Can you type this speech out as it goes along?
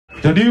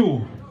The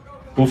new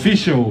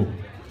official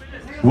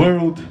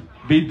World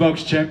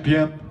Beatbox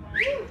Champion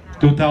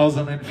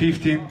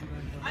 2015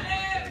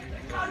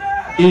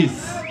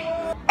 is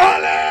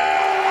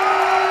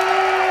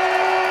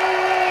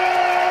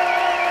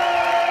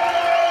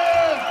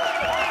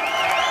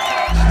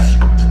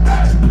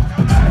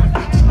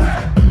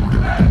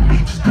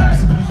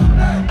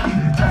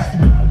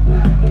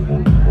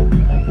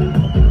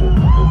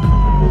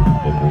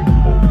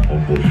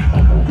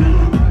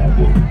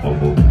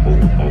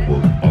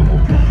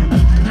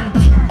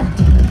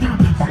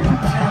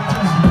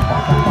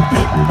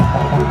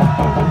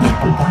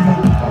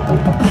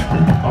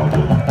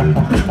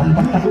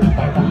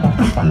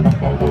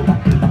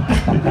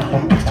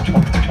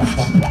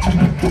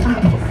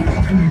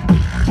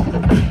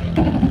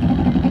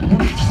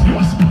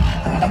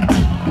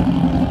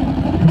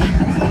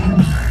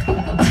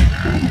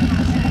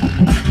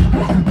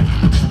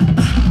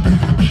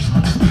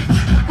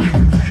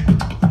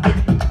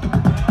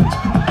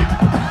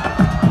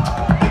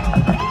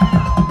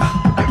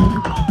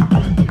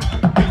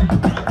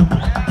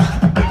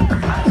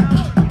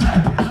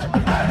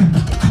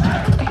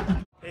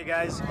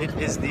It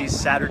is the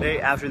Saturday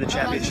after the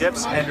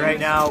championships, and right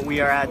now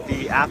we are at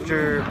the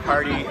after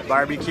party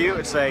barbecue.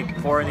 It's like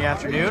 4 in the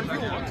afternoon,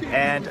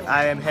 and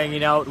I am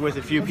hanging out with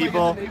a few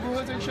people.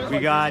 We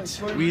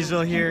got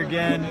Weasel here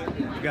again.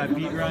 We got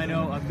Beat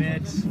Rhino,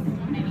 Amit.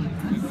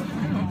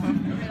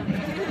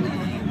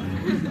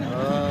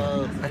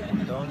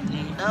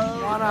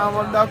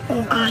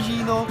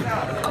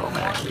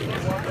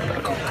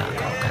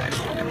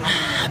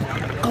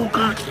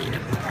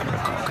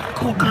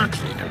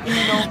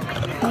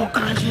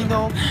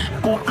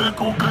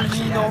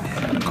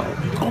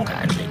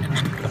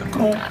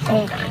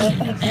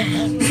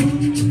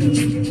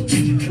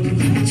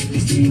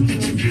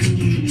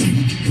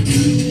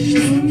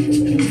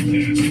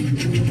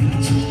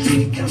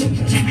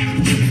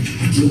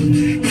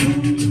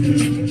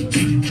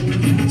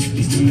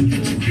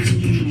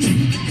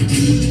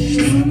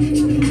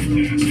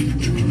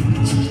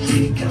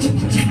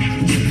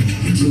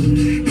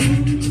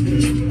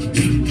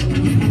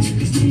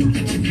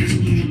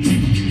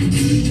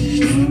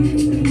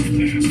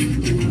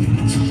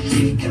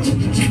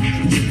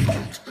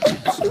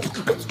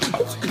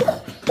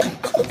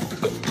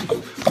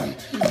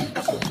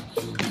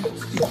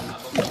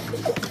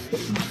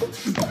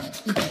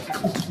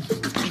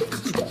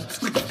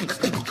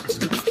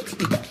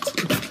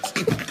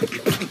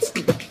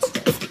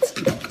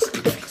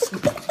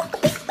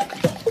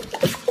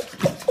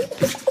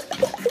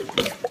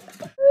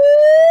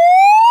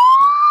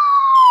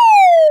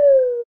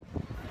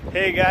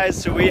 Hey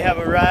guys, so we have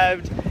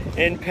arrived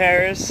in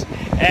Paris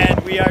and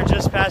we are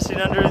just passing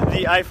under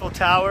the Eiffel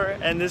Tower,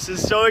 and this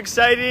is so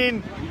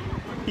exciting!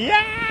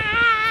 Yeah!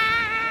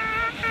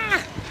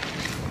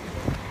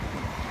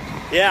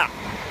 Yeah,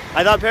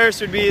 I thought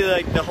Paris would be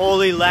like the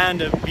holy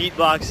land of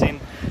beatboxing.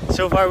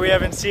 So far we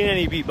haven't seen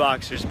any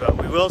beatboxers, but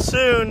we will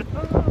soon.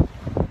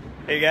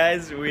 Hey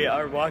guys, we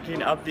are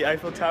walking up the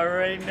Eiffel Tower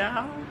right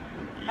now.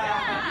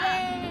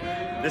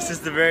 Yeah. This is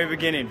the very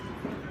beginning.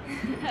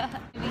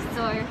 We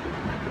soar.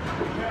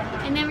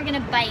 And then we're gonna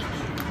bike.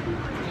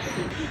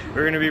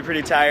 We're gonna be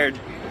pretty tired.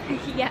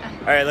 Yeah.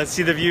 Alright, let's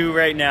see the view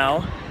right now.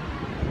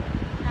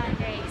 Not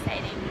very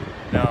exciting.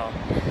 No,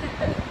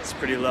 it's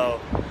pretty low.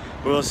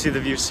 But we'll see the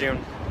view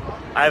soon.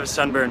 I have a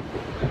sunburn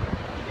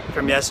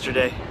from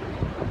yesterday.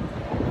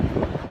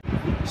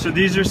 So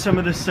these are some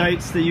of the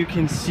sights that you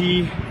can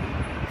see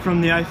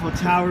from the Eiffel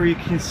Tower. You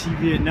can see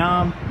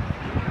Vietnam,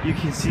 you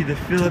can see the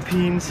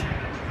Philippines,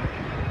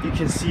 you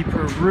can see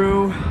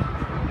Peru,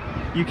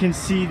 you can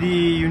see the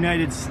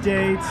United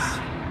States.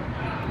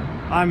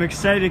 I'm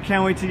excited,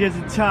 can't wait to get to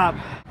the top.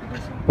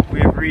 We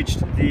have reached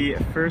the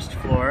first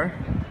floor,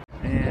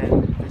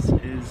 and this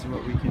is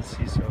what we can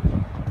see so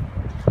far.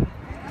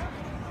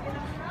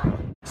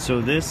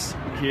 So this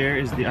here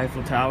is the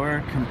Eiffel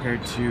Tower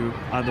compared to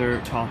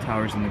other tall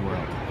towers in the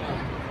world.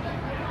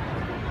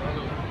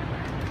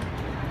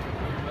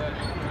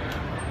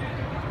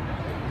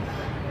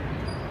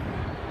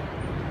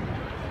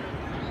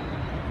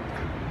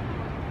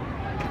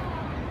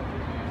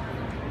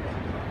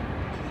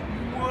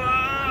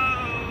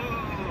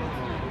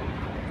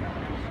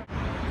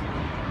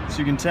 So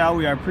you can tell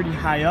we are pretty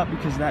high up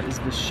because that is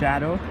the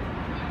shadow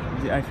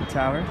of the Eiffel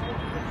Tower.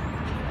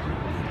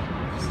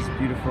 This is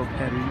beautiful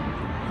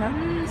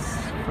Paris,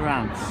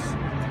 France.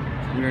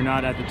 We are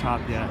not at the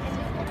top yet.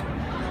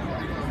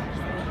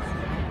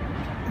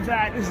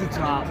 That is the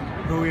top,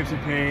 but we have to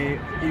pay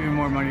even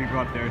more money to go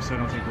up there, so I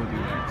don't think we'll do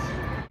that.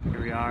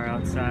 Here we are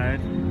outside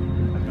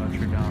of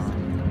Notre Dame.